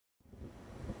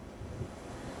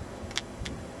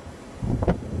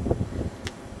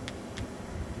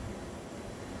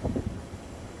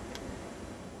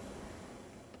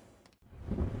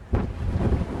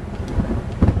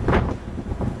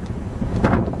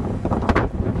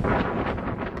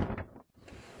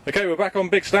Okay, we're back on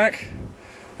Big Stack.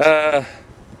 We're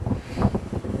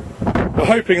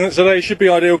hoping that today should be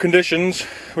ideal conditions.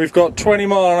 We've got 20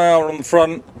 mile an hour on the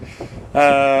front,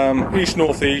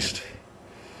 east-northeast.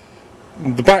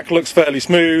 The back looks fairly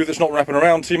smooth, it's not wrapping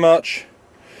around too much.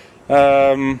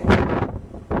 Can't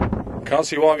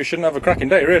see why we shouldn't have a cracking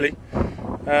day, really.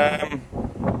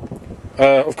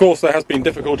 Of course there has been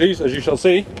difficulties, as you shall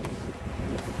see.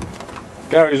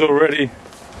 Gary's already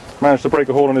managed to break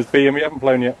a hole in his B and we haven't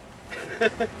flown yet.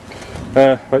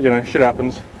 But you know, shit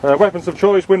happens. Weapons of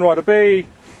choice, Windrider B,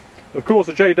 of course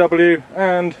a JW,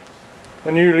 and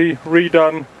a newly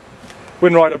redone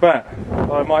Windrider bat.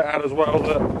 I might add as well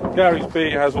that Gary's B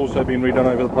has also been redone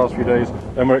over the past few days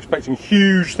and we're expecting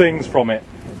huge things from it.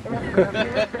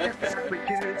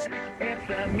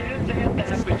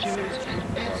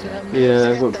 Yeah,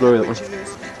 I've got blurry that one.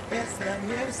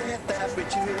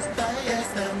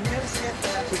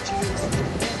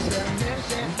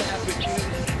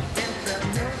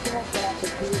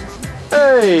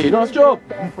 Hey, nice job!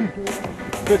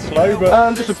 Bit slow, but...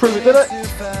 And just to prove it did it,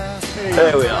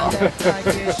 there we are.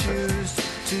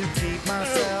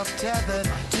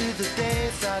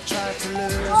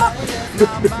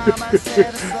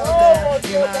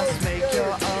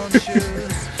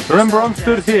 Remember, I'm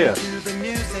stood here.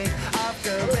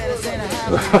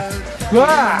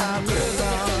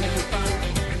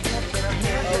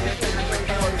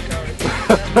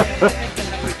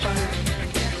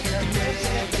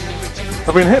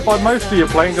 I've been hit by most of your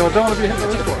planes and I don't want to be hit by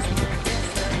this one.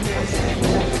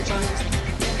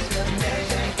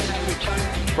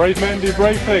 Brave men do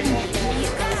brave things.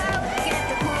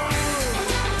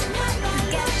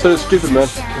 So it's stupid, man.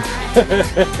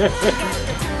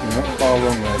 You're not far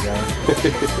wrong there, Gary.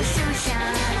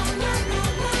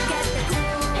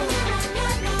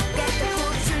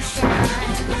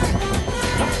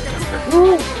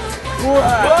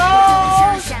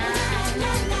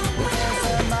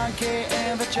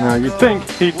 Now you'd think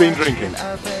he'd been drinking.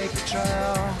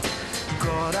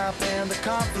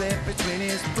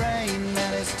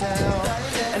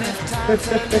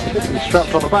 He's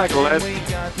strapped on the back of the lead.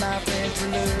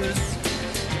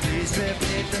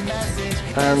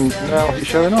 And now he's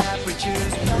showing off.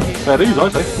 Fair dues, I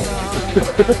say.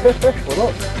 Why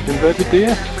not? Inverted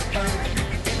DS.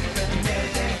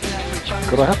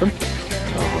 Gotta happen.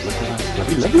 Oh, look at that.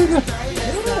 Bloody lovely, isn't it?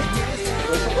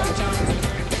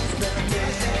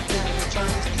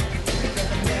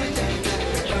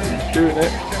 Doing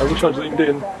it. I wish I'd zoomed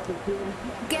in.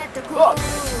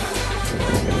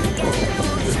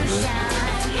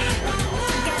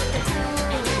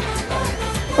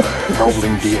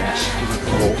 Rolling DS.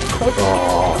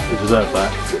 Oh, you deserve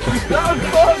that. That was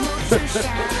fun!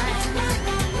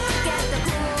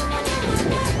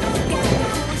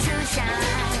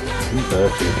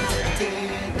 Inverted.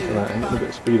 Right, and a bit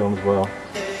of speed on as well.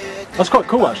 That's quite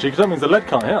cool actually, because that means the lead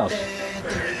can't hit us.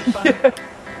 Yeah.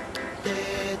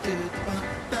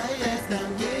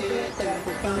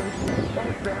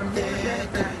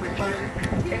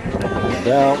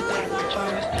 Down.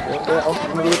 Down.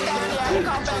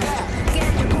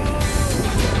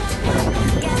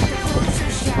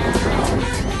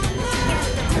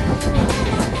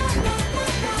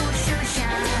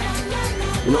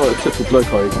 You're not a typical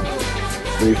bloke, are you,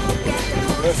 Steve?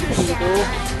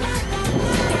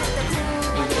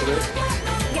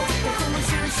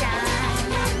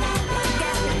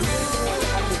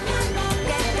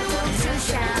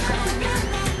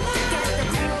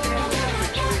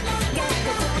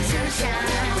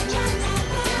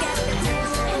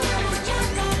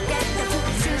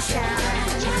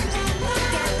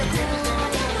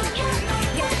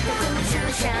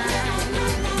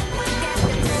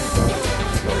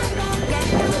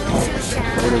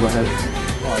 What in my head?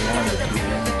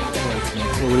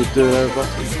 What are you doing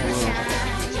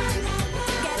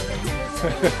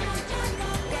over?